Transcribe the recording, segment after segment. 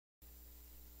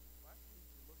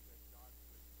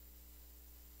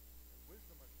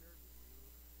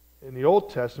in the Old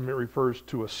Testament refers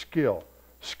to a skill.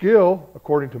 Skill,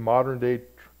 according to modern day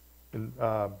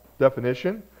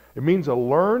definition, it means a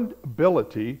learned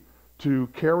ability to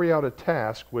carry out a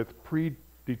task with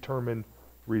predetermined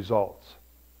results.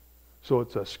 So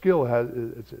it's a skill,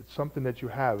 it's something that you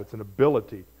have. It's an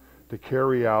ability to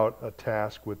carry out a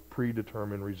task with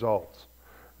predetermined results.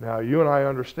 Now, you and I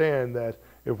understand that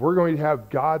if we're going to have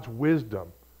God's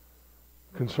wisdom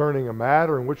concerning a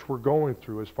matter in which we're going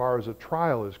through as far as a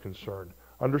trial is concerned,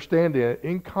 understanding it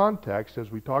in context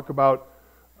as we talk about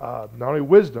not only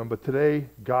wisdom, but today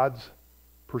God's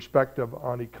perspective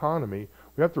on economy,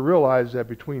 we have to realize that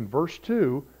between verse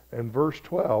 2 and verse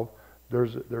 12,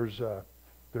 there's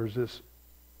this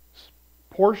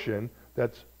portion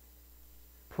that's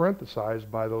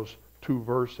parenthesized by those two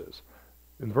verses.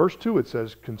 In verse 2 it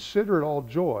says, "Consider it all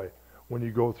joy when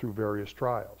you go through various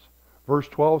trials." Verse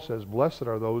 12 says, "Blessed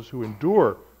are those who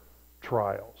endure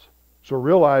trials." So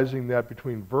realizing that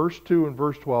between verse 2 and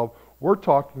verse 12, we're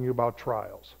talking about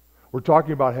trials. We're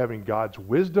talking about having God's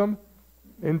wisdom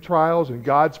in trials and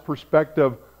God's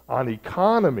perspective on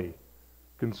economy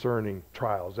concerning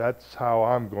trials. That's how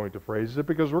I'm going to phrase it,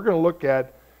 because we're going to look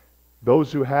at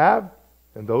those who have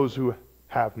and those who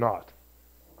have not.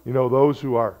 You know, those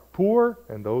who are poor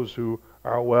and those who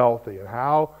are wealthy, and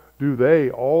how do they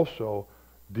also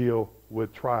deal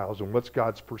with trials, and what's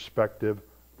God's perspective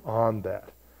on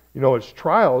that? You know, it's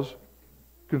trials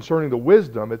concerning the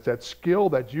wisdom. It's that skill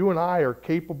that you and I are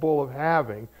capable of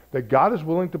having, that God is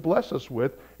willing to bless us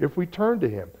with if we turn to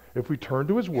Him. If we turn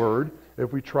to His Word,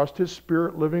 if we trust His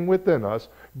Spirit living within us,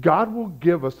 God will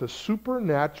give us a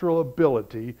supernatural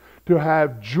ability to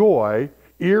have joy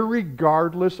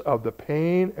irregardless of the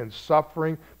pain and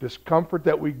suffering, discomfort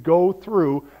that we go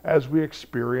through as we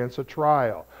experience a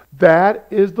trial. That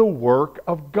is the work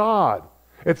of God.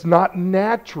 It's not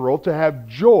natural to have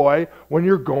joy when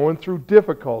you're going through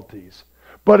difficulties,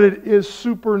 but it is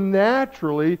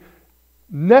supernaturally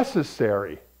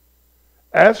necessary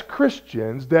as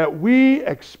Christians that we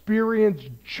experience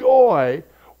joy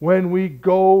when we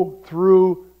go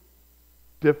through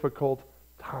difficult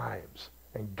times.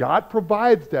 And God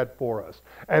provides that for us.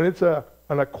 And it's an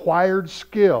acquired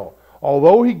skill.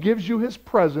 Although He gives you His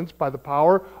presence by the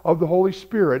power of the Holy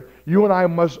Spirit, you and I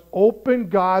must open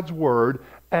God's Word,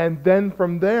 and then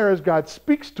from there, as God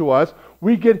speaks to us,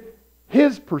 we get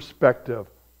His perspective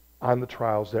on the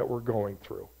trials that we're going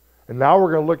through. And now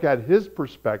we're going to look at His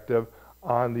perspective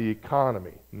on the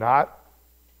economy. Not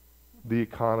the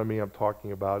economy I'm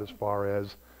talking about as far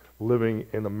as living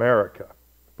in America,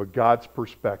 but God's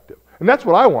perspective. And that's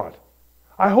what I want.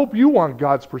 I hope you want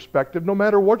God's perspective no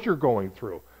matter what you're going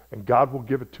through, and God will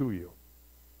give it to you.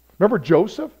 Remember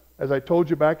Joseph, as I told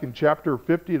you back in chapter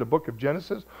 50 of the book of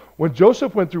Genesis? When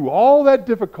Joseph went through all that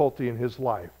difficulty in his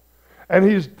life, and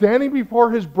he's standing before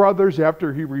his brothers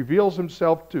after he reveals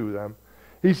himself to them,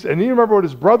 and you remember what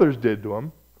his brothers did to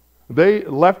him? They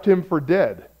left him for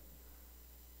dead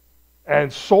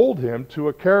and sold him to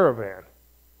a caravan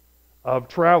of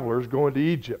travelers going to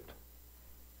Egypt,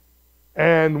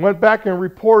 and went back and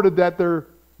reported that their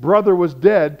brother was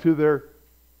dead to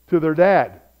their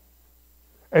dad.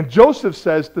 And Joseph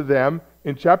says to them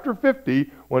in chapter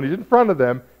 50, when he's in front of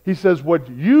them, he says, "What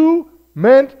you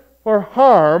meant for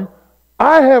harm,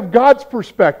 I have God's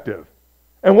perspective."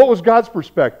 And what was God's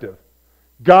perspective?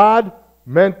 God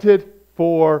meant it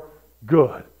for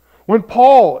good. When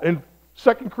Paul in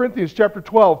 2 Corinthians chapter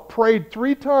 12 prayed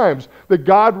 3 times that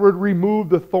God would remove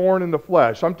the thorn in the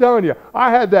flesh. I'm telling you, I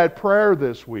had that prayer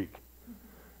this week.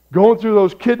 Going through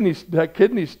that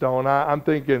kidney stone, I'm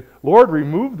thinking, Lord,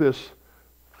 remove this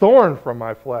thorn from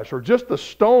my flesh, or just the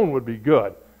stone would be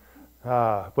good.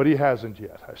 But He hasn't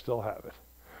yet. I still have it.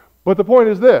 But the point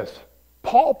is this.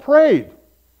 Paul prayed.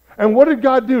 And what did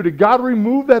God do? Did God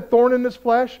remove that thorn in His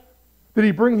flesh? Did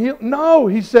He bring healing? No.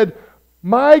 He said,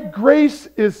 "My grace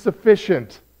is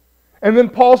sufficient." And then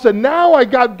Paul said, now I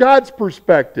got God's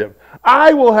perspective.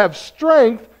 I will have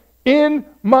strength in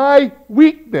my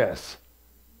weakness.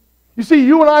 You see,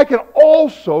 you and I can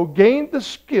also gain the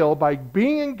skill by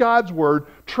being in God's Word,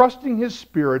 trusting His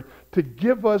Spirit to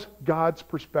give us God's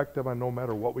perspective on no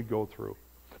matter what we go through,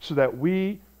 so that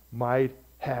we might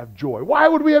have joy. Why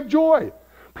would we have joy?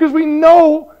 Because we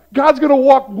know God's going to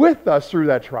walk with us through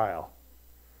that trial.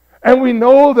 And we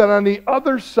know that on the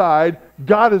other side,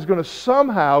 God is going to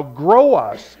somehow grow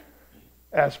us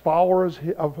as followers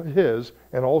of His,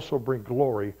 and also bring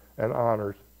glory and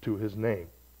honor to His name.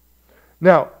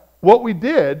 Now, what we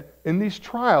did in these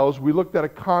trials, we looked at a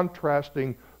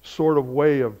contrasting sort of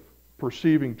way of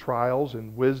perceiving trials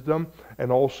and wisdom,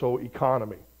 and also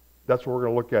economy. That's what we're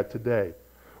going to look at today.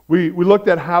 We looked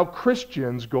at how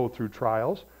Christians go through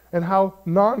trials and how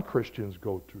non-Christians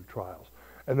go through trials.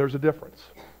 And there's a difference.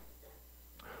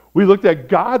 We looked at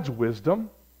God's wisdom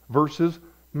versus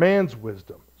man's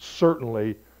wisdom.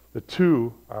 Certainly, the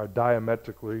two are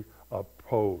diametrically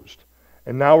opposed.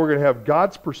 And now we're going to have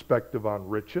God's perspective on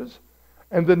riches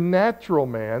and the natural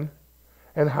man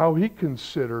and how he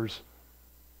considers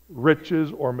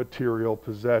riches or material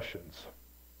possessions.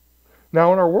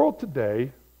 Now, in our world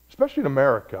today, especially in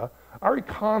America, our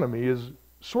economy is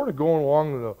sort of going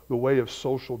along the way of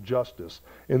social justice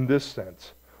in this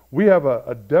sense. We have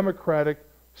a democratic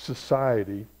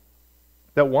society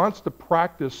that wants to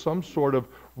practice some sort of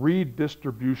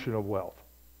redistribution of wealth.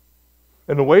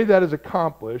 And the way that is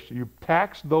accomplished, you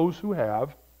tax those who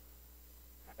have,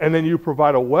 and then you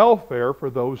provide a welfare for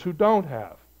those who don't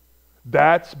have.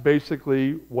 That's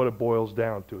basically what it boils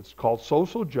down to. It's called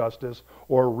social justice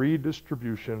or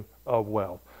redistribution of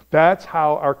wealth. That's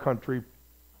how our country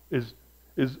is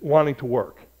wanting to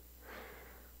work.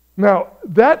 Now,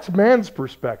 that's man's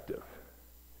perspective.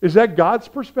 Is that God's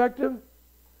perspective?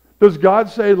 Does God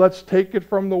say, let's take it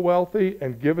from the wealthy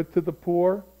and give it to the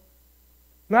poor?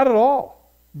 Not at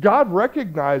all. God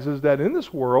recognizes that in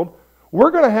this world,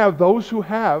 we're going to have those who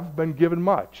have been given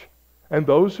much, and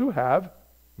those who have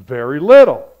very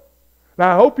little.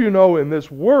 Now, I hope you know in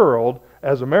this world,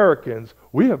 as Americans,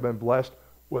 we have been blessed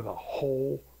with a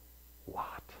whole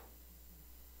lot.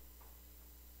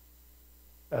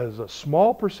 As a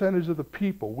small percentage of the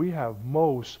people, we have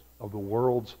most of the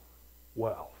world's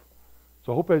wealth.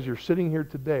 So I hope as you're sitting here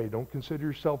today, don't consider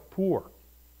yourself poor.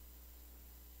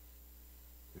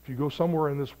 If you go somewhere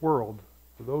in this world,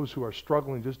 for those who are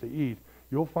struggling just to eat,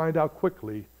 you'll find out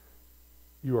quickly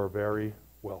you are very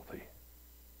wealthy.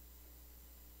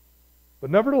 But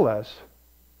nevertheless,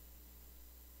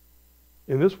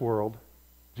 in this world,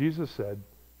 Jesus said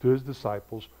to his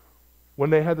disciples, when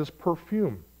they had this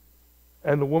perfume,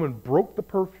 and the woman broke the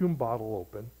perfume bottle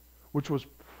open, which was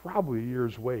probably a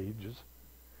year's wages,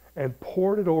 and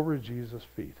poured it over Jesus'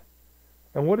 feet.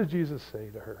 And what did Jesus say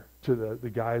to her, to the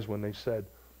guys when they said,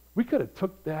 we could have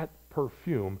took that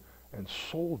perfume and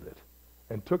sold it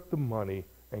and took the money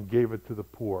and gave it to the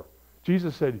poor.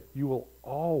 Jesus said, you will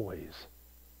always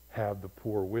have the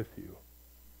poor with you.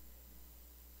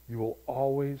 You will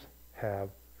always have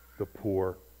the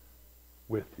poor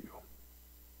with you.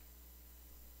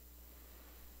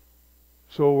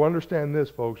 So understand this,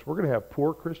 folks. We're going to have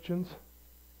poor Christians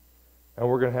and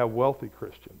we're going to have wealthy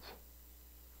Christians.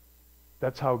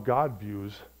 That's how God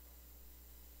views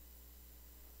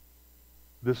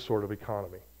this sort of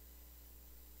economy.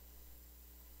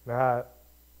 Now,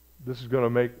 this is going to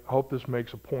make, I hope this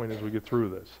makes a point as we get through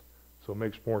this, so it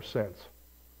makes more sense.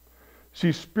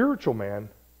 See, spiritual man,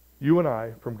 you and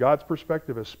I, from God's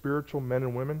perspective as spiritual men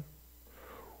and women,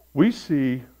 we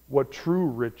see what true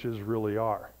riches really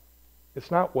are. It's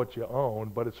not what you own,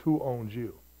 but it's who owns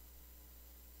you.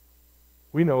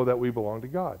 We know that we belong to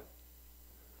God.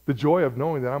 The joy of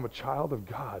knowing that I'm a child of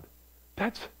God,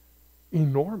 that's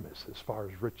enormous as far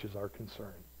as riches are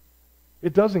concerned.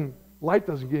 Life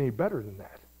doesn't get any better than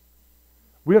that.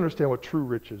 We understand what true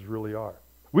riches really are.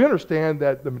 We understand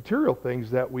that the material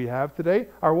things that we have today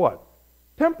are what?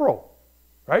 Temporal,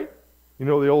 right? You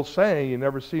know the old saying, you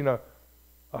never seen a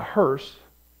hearse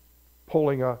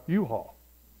pulling a U-Haul.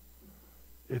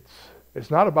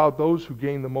 It's not about those who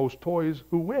gain the most toys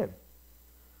who win.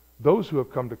 Those who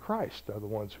have come to Christ are the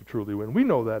ones who truly win. We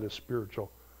know that as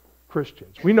spiritual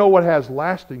Christians. We know what has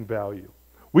lasting value.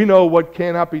 We know what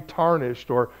cannot be tarnished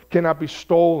or cannot be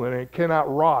stolen and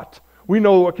cannot rot. We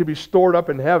know what can be stored up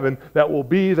in heaven that will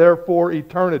be there for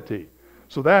eternity.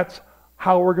 So that's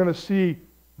how we're going to see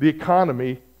the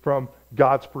economy from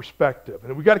God's perspective.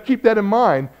 And we've got to keep that in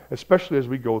mind, especially as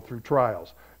we go through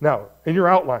trials. Now, in your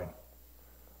outline,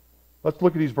 let's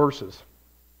look at these verses.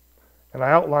 And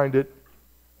I outlined it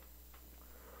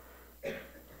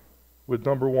with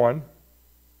number 1.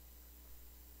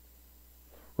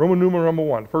 Roman numeral number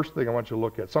 1. First thing I want you to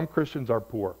look at. Some Christians are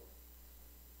poor.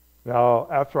 Now,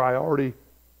 after I already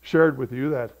shared with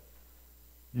you that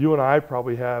you and I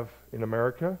probably have in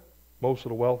America most of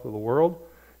the wealth of the world,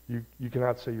 you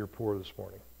cannot say you're poor this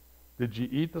morning. Did you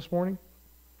eat this morning?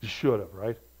 You should have,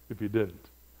 right? If you didn't.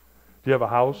 Do you have a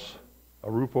house,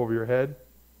 a roof over your head,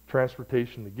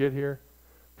 transportation to get here,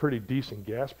 pretty decent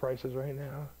gas prices right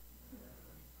now?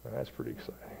 Well, that's pretty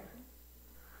exciting.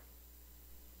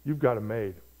 You've got it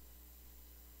made.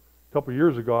 A couple of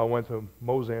years ago, I went to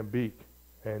Mozambique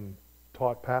and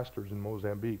taught pastors in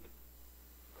Mozambique.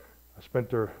 I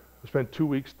spent 2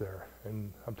 weeks there,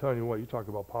 and I'm telling you what, you talk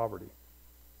about poverty.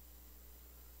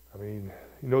 I mean,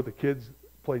 you know, the kids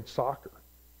played soccer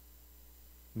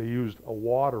They used a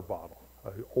water bottle,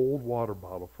 an old water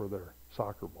bottle for their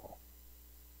soccer ball.